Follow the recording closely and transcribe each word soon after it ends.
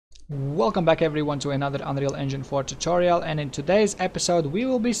Welcome back everyone to another Unreal Engine 4 tutorial, and in today's episode we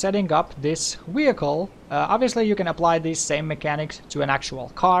will be setting up this vehicle. Obviously you can apply these same mechanics to an actual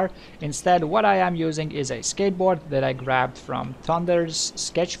car. Instead, what I am using is a skateboard that I grabbed from Thunder's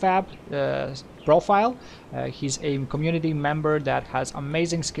Sketchfab profile. He's a community member that has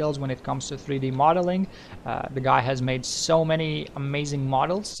amazing skills when it comes to 3D modeling. The guy has made so many amazing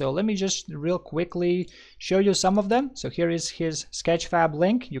models, so let me just real quickly show you some of them. So here is his Sketchfab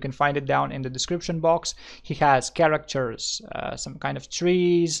link. You can find it down in the description box. He has characters, some kind of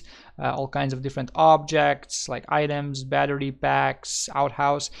trees, all kinds of different objects like items, battery packs,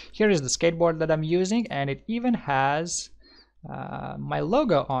 outhouse. Here is the skateboard that I'm using, and it even has my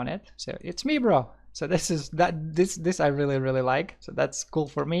logo on it. So it's me, bro. So this I really like, so that's cool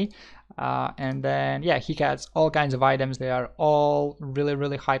for me. And then yeah, he has all kinds of items. They are all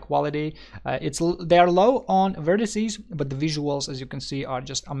really high quality. They are low on vertices, but the visuals, as you can see, are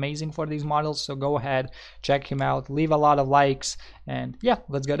just amazing for these models. So go ahead, check him out, leave a lot of likes, and yeah,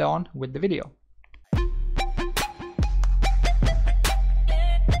 let's get on with the video.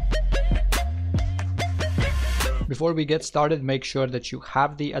 Before we get started, make sure that you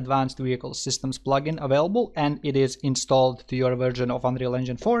have the Advanced Vehicle Systems plugin available and it is installed to your version of Unreal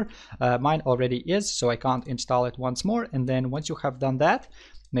Engine 4. Mine already is, so I can't install it once more. And then once you have done that,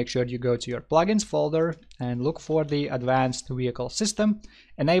 make sure you go to your plugins folder and look for the Advanced Vehicle System.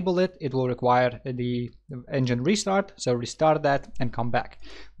 Enable it. It will require the engine restart, so restart that and come back.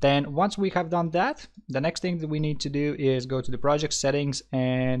 Then once we have done that, the next thing that we need to do is go to the project settings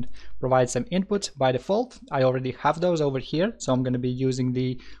and provide some inputs. By default, I already have those over here, so I'm going to be using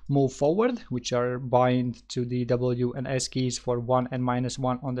the move forward, which are bind to the W and S keys for 1 and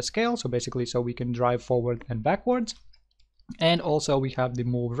 -1 on the scale, so basically so we can drive forward and backwards. And also we have the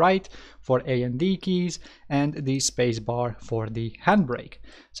move right for A and D keys and the space bar for the handbrake.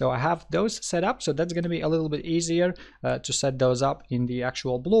 So I have those set up, so that's going to be a little bit easier to set those up in the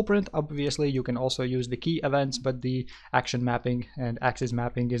actual blueprint. Obviously you can also use the key events, but the action mapping and axis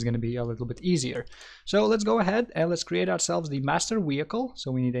mapping is going to be a little bit easier. So let's go ahead and let's create ourselves the master vehicle.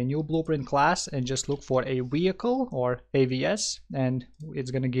 So we need a new blueprint class and just look for a vehicle or AVS, and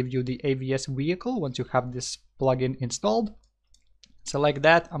it's going to give you the AVS vehicle once you have this plugin installed. Select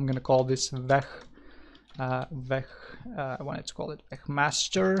that. I'm going to call this I wanted to call it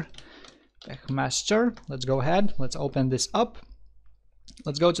Vechmaster. Let's go ahead. Let's open this up.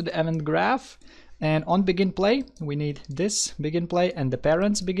 Let's go to the event graph, and on begin play we need this begin play and the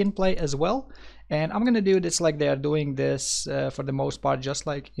parents begin play as well. And I'm going to do this like they are doing this for the most part, just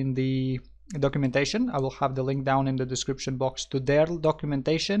like in the documentation. I will have the link down in the description box to their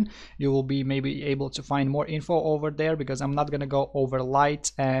documentation. You will be maybe able to find more info over there, because I'm not going to go over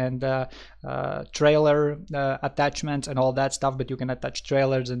lights and trailer attachments and all that stuff, but you can attach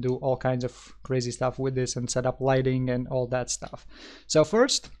trailers and do all kinds of crazy stuff with this and set up lighting and all that stuff. So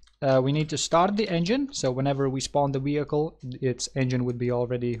first we need to start the engine. So whenever we spawn the vehicle, its engine would be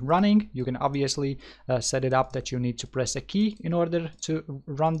already running. You can obviously set it up that you need to press a key in order to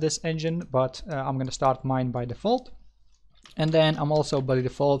run this engine, but I'm going to start mine by default. And then I'm also by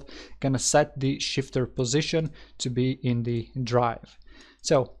default going to set the shifter position to be in the drive.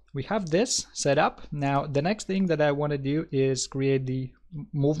 So we have this set up. Now the next thing that I want to do is create the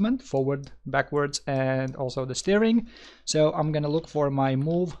movement forward, backwards, and also the steering. So I'm going to look for my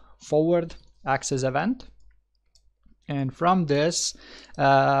move forward axis event, and from this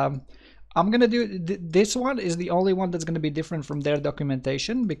I'm gonna do this one is the only one that's going to be different from their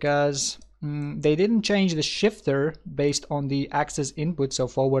documentation, because they didn't change the shifter based on the axis input, so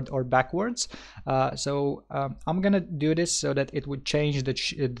forward or backwards. I'm gonna do this so that it would change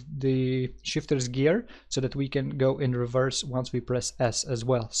the shifter's gear, so that we can go in reverse once we press S as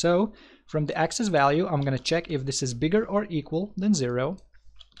well. So from the axis value, I'm gonna check if this is bigger or equal than 0.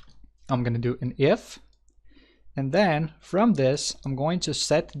 I'm gonna do an if, and then from this I'm going to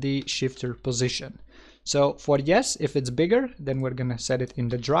set the shifter position. So for yes, if it's bigger, then we're gonna set it in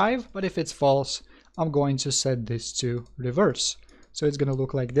the drive, but if it's false, I'm going to set this to reverse. So it's gonna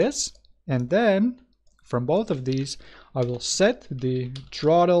look like this, and then from both of these I will set the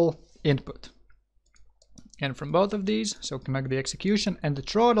throttle input. And from both of these, so connect the execution, and the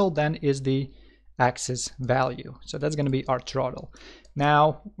throttle then is the axis value. So that's going to be our throttle.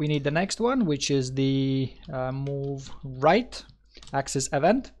 Now we need the next one, which is the move right axis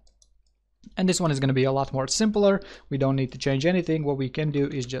event. And this one is going to be a lot more simpler. We don't need to change anything. What we can do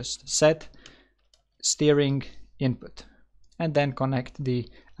is just set steering input and then connect the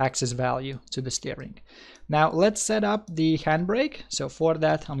axis value to the steering. Now let's set up the handbrake. So for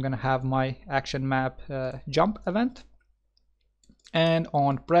that, I'm going to have my action map jump event. And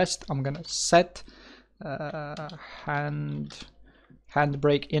on pressed, I'm gonna set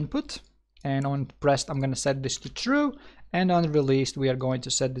handbrake input, and on pressed I'm going to set this to true, and on released we are going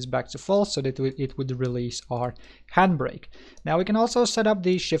to set this back to false so that it would release our handbrake. Now we can also set up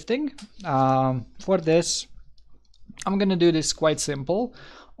the shifting. For this I'm going to do this quite simple.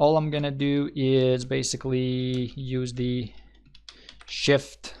 All I'm going to do is basically use the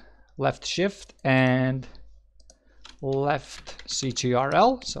left shift and left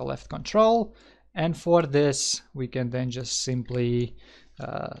CTRL, so left control. And for this, we can then just simply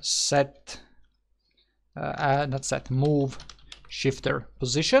move shifter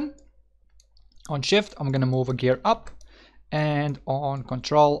position. On shift, I'm going to move a gear up, and on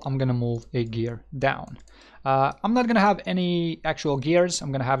control, I'm going to move a gear down. I'm not going to have any actual gears.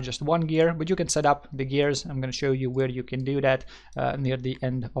 I'm going to have just one gear, but you can set up the gears. I'm going to show you where you can do that near the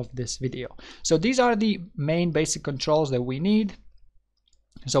end of this video. So these are the main basic controls that we need.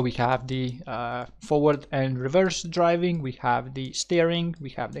 So we have the forward and reverse driving, we have the steering, we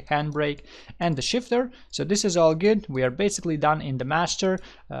have the handbrake and the shifter. So this is all good. We are basically done in the master.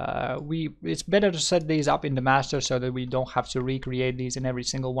 It's better to set these up in the master so that we don't have to recreate these in every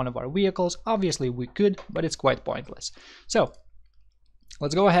single one of our vehicles. Obviously we could, but it's quite pointless. So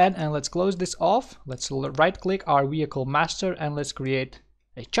let's go ahead and let's close this off. Let's right click our vehicle master and let's create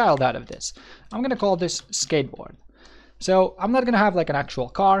a child out of this. I'm going to call this skateboard. So I'm not going to have like an actual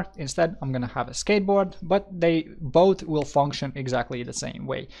car. Instead, I'm going to have a skateboard, but they both will function exactly the same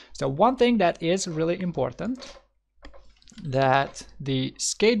way. So one thing that is really important, that the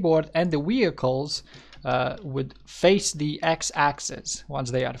skateboard and the vehicles would face the x-axis once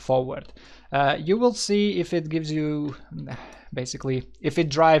they are forward. You will see if it gives you, basically, if it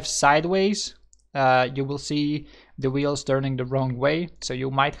drives sideways, you will see the wheels turning the wrong way. So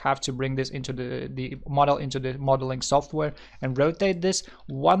you might have to bring this into the model into the modeling software and rotate this.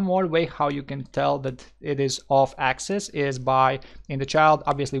 One more way how you can tell that it is off axis is by, in the child,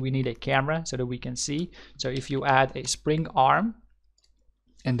 obviously we need a camera so that we can see. So if you add a spring arm,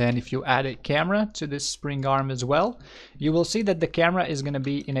 and then if you add a camera to this spring arm as well, you will see that the camera is going to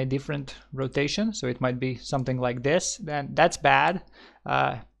be in a different rotation. So it might be something like this. Then that's bad.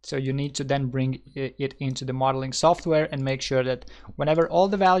 So you need to then bring it into the modeling software and make sure that whenever all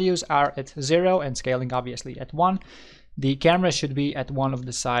the values are at 0 and scaling obviously at 1, the camera should be at one of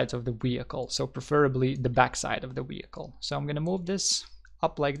the sides of the vehicle. So preferably the back side of the vehicle. So I'm going to move this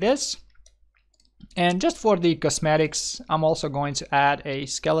up like this. And just for the cosmetics, I'm also going to add a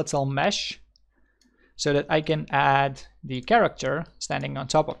skeletal mesh so that I can add the character standing on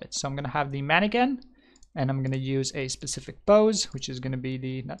top of it. So I'm going to have the mannequin, and I'm going to use a specific pose, which is going to be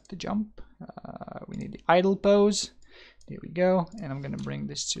the, not the jump, we need the idle pose. There we go. And I'm going to bring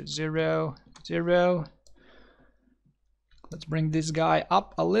this to 0, 0. Let's bring this guy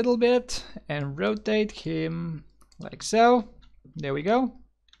up a little bit and rotate him like so. There we go.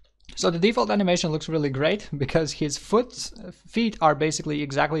 So the default animation looks really great because his feet are basically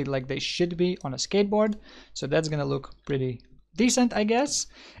exactly like they should be on a skateboard. So that's going to look pretty decent, I guess.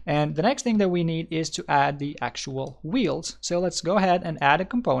 And the next thing that we need is to add the actual wheels. So let's go ahead and add a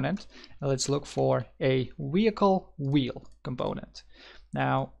component. And let's look for a vehicle wheel component.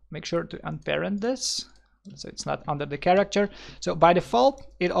 Now make sure to unparent this so it's not under the character. So by default,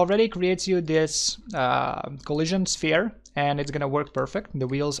 it already creates you this collision sphere, and it's going to work perfect. The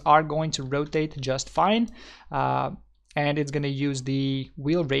wheels are going to rotate just fine, and it's going to use the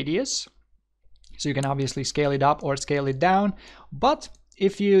wheel radius. So you can obviously scale it up or scale it down, but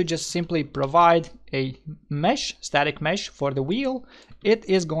if you just simply provide a mesh, static mesh for the wheel, it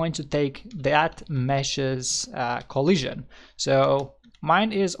is going to take that mesh's collision. So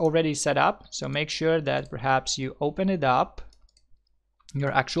mine is already set up, so make sure that perhaps you open it up,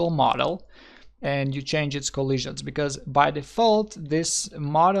 your actual model, and you change its collisions, because by default this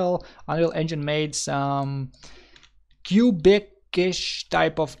model Unreal Engine made some cubic-ish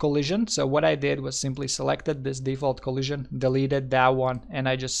type of collision. So what I did was simply selected this default collision, deleted that one, and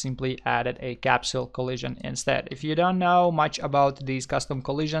I just simply added a capsule collision instead. If you don't know much about these custom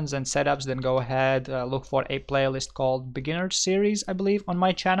collisions and setups, then go ahead, look for a playlist called Beginner Series, I believe, on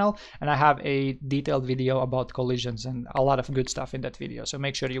my channel, and I have a detailed video about collisions and a lot of good stuff in that video, so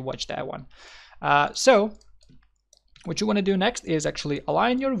make sure you watch that one. So what you want to do next is actually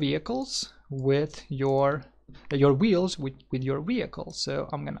align your vehicles with your wheels with your vehicle. So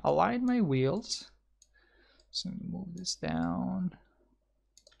I'm going to align my wheels. So move this down.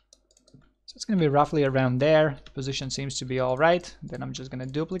 So it's going to be roughly around there. The position seems to be all right. Then I'm just going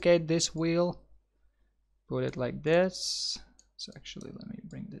to duplicate this wheel, put it like this. So actually, let me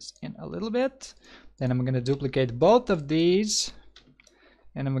bring this in a little bit. Then I'm going to duplicate both of these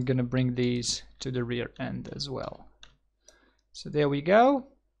and I'm gonna bring these to the rear end as well. So there we go.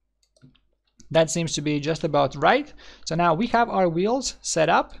 That seems to be just about right. So now we have our wheels set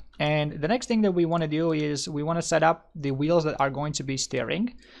up, and the next thing that we want to do is we want to set up the wheels that are going to be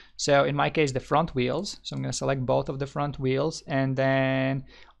steering. So in my case, the front wheels. So I'm going to select both of the front wheels, and then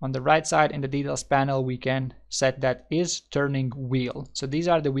on the right side in the details panel, we can set that is turning wheel. So these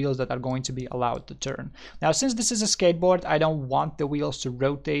are the wheels that are going to be allowed to turn. Now, since this is a skateboard, I don't want the wheels to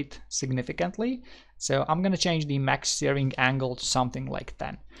rotate significantly. So I'm going to change the max steering angle to something like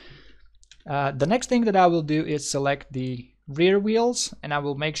 10. The next thing that I will do is select the rear wheels, and I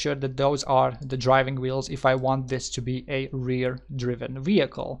will make sure that those are the driving wheels if I want this to be a rear driven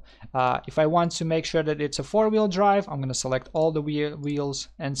vehicle. If I want to make sure that it's a 4-wheel drive, I'm going to select all the wheels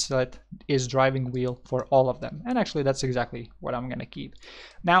and set is driving wheel for all of them. And actually that's exactly what I'm going to keep.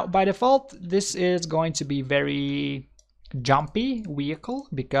 Now by default, this is going to be very jumpy vehicle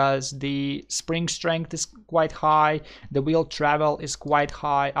because the spring strength is quite high, the wheel travel is quite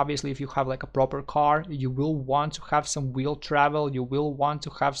high. Obviously, if you have like a proper car, you will want to have some wheel travel, you will want to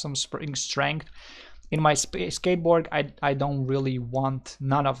have some spring strength. In my skateboard, I don't really want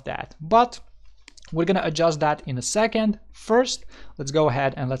none of that, but we're gonna adjust that in a second. First, let's go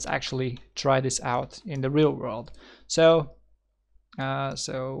ahead and let's actually try this out in the real world. So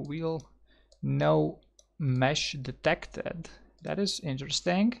wheel no mesh detected. That is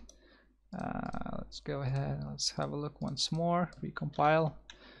interesting. Let's go ahead, let's have a look once more, recompile.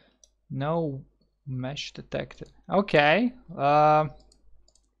 No mesh detected. Okay,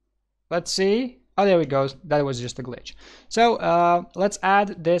 let's see. Oh, there we go. That was just a glitch. So let's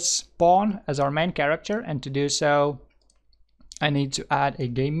add this pawn as our main character, and to do so I need to add a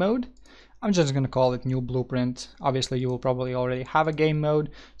game mode. I'm just going to call it new blueprint. Obviously, you will probably already have a game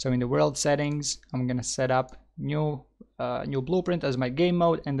mode. So in the world settings, I'm going to set up new blueprint as my game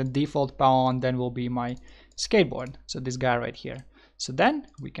mode, and the default pawn then will be my skateboard. So this guy right here. So then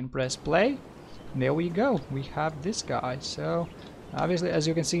we can press play. And there we go. We have this guy. So obviously, as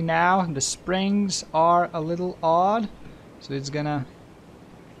you can see now, the springs are a little odd. So it's gonna,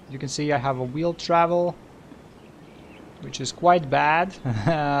 you can see I have a wheel travel, which is quite bad.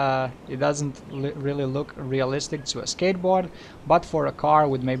 It doesn't really look realistic to a skateboard, but for a car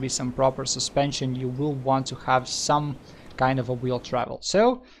with maybe some proper suspension, you will want to have some kind of a wheel travel.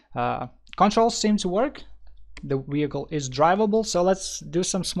 So controls seem to work. The vehicle is drivable, so let's do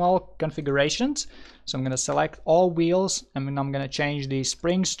some small configurations. So I'm going to select all wheels, and then I'm going to change the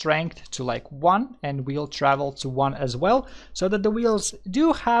spring strength to like 1 and wheel travel to 1 as well, so that the wheels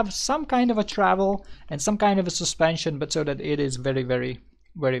do have some kind of a travel and some kind of a suspension, but so that it is very,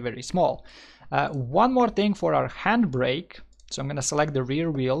 very small. One more thing for our handbrake. So I'm going to select the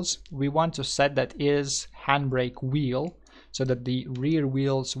rear wheels. We want to set that is handbrake wheel, so that the rear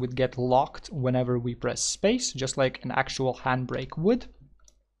wheels would get locked whenever we press space, just like an actual handbrake would.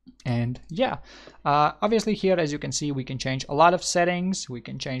 And yeah, obviously here, as you can see, we can change a lot of settings. We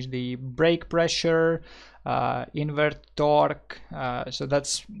can change the brake pressure, invert torque. So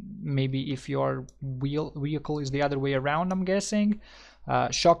that's maybe if your vehicle is the other way around, I'm guessing.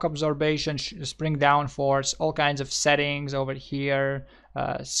 Shock absorption, spring downforce, all kinds of settings over here.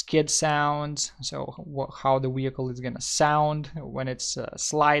 Skid sounds, so how the vehicle is gonna sound when it's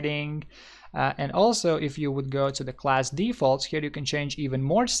sliding. And also, if you would go to the class defaults, here you can change even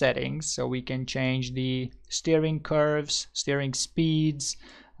more settings. So we can change the steering curves, steering speeds.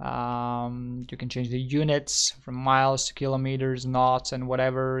 You can change the units from miles to kilometers, knots, and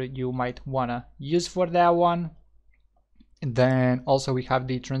whatever you might wanna use for that one. And then also we have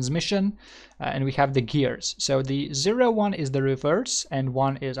the transmission and we have the gears. So the 0 one is the reverse and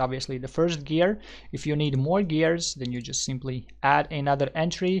 1 is obviously the first gear. If you need more gears, then you just simply add another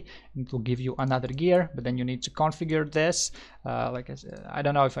entry and it will give you another gear, but then you need to configure this. Like I said, I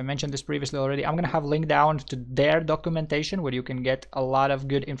don't know if I mentioned this previously already. I'm gonna have a link down to their documentation where you can get a lot of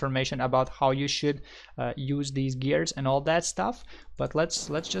good information about how you should use these gears and all that stuff. But let's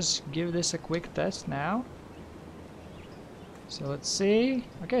just give this a quick test now. So let's see.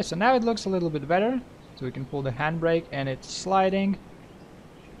 Okay, so now it looks a little bit better. So we can pull the handbrake and it's sliding.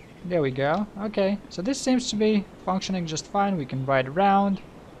 There we go. Okay, so this seems to be functioning just fine. We can ride around.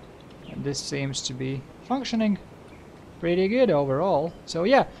 And this seems to be functioning pretty good overall. So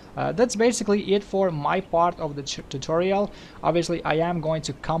yeah, that's basically it for my part of the tutorial. Obviously, I am going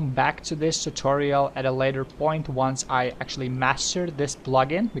to come back to this tutorial at a later point once I actually master this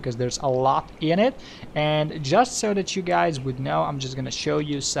plugin, because there's a lot in it. And just so that you guys would know, I'm just going to show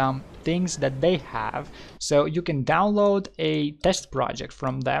you some things that they have. So you can download a test project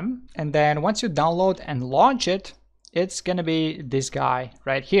from them, and then once you download and launch it, it's gonna be this guy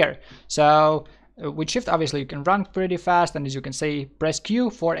right here. So with shift obviously you can run pretty fast, and as you can see, press Q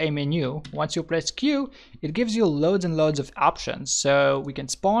for a menu. Once you press Q, it gives you loads and loads of options, so we can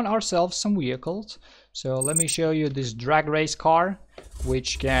spawn ourselves some vehicles. So let me show you this drag race car,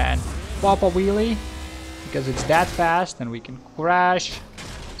 which can pop a wheelie because it's that fast, and we can crash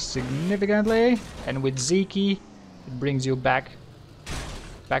significantly, and with Z key it brings you back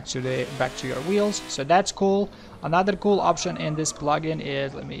to your wheels. So that's cool. Another cool option in this plugin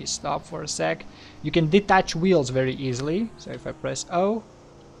is, let me stop for a sec, you can detach wheels very easily. So if I press O,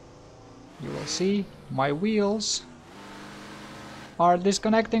 you will see my wheels are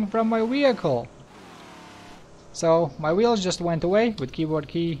disconnecting from my vehicle. So my wheels just went away with keyboard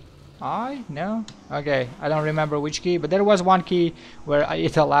key I? No? Okay, I don't remember which key, but there was one key where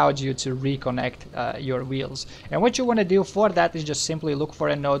it allowed you to reconnect your wheels. And what you want to do for that is just simply look for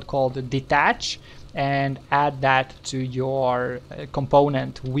a node called detach and add that to your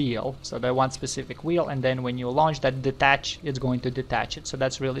component wheel, so that one specific wheel, and then when you launch that detach, it's going to detach it. So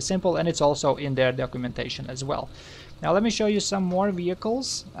that's really simple, and it's also in their documentation as well. Now let me show you some more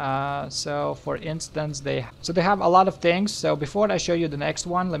vehicles. So for instance, they have a lot of things. So before I show you the next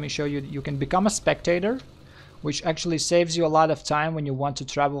one, let me show you, you can become a spectator, which actually saves you a lot of time when you want to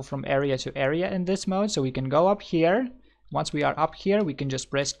travel from area to area in this mode. So we can go up here. Once we are up here, we can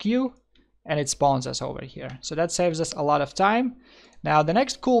just press Q and it spawns us over here. So that saves us a lot of time. Now the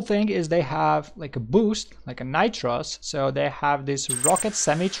next cool thing is they have like a boost, like a nitros. So they have this rocket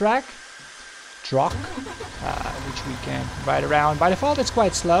semi-track truck, which we can ride around. By default it's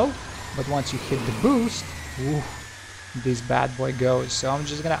quite slow, but once you hit the boost, ooh, this bad boy goes. So I'm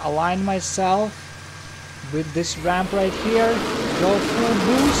just gonna align myself with this ramp right here, go full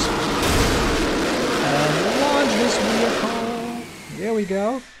boost, and launch this vehicle. There we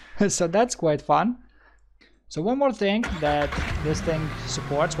go. So that's quite fun. So one more thing that this thing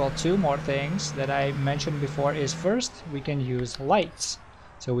supports, well, two more things that I mentioned before, is first we can use lights.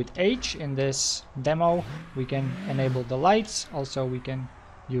 So with H in this demo we can enable the lights. Also we can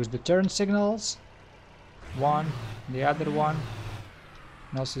use the turn signals, one, the other one,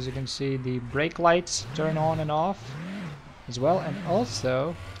 and also as you can see the brake lights turn on and off as well. And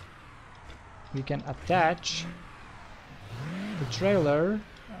also we can attach the trailer.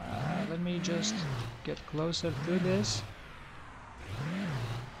 Let me just get closer to this.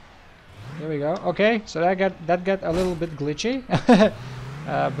 There we go. Okay, so that got a little bit glitchy.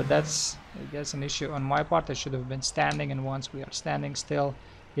 But that's, I guess, an issue on my part. I should have been standing, and once we are standing still,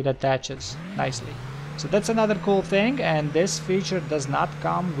 it attaches nicely. So that's another cool thing, and this feature does not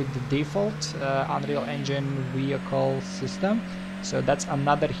come with the default Unreal Engine vehicle system. So that's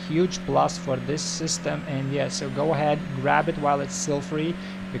another huge plus for this system. And yeah, so go ahead, grab it while it's still free,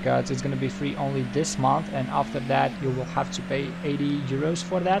 because it's going to be free only this month, and after that you will have to pay 80 euros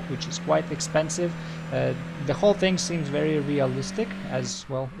for that, which is quite expensive. The whole thing seems very realistic as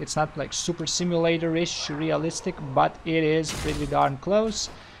well. It's not like super simulator-ish realistic, but it is pretty darn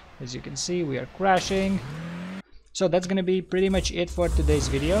close. As you can see, we are crashing. So that's gonna be pretty much it for today's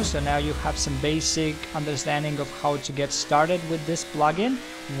video. So now you have some basic understanding of how to get started with this plugin.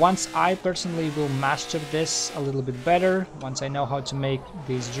 Once I personally will master this a little bit better, once I know how to make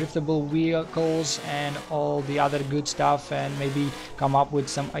these driftable vehicles and all the other good stuff, and maybe come up with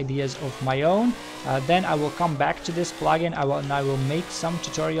some ideas of my own, then I will come back to this plugin. I will make some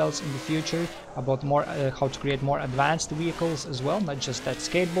tutorials in the future about more how to create more advanced vehicles as well, not just that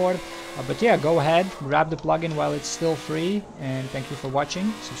skateboard. But yeah, go ahead, grab the plugin while it's still free, and thank you for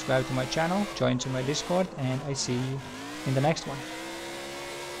watching. Subscribe to my channel, join to my Discord, and I see you in the next one.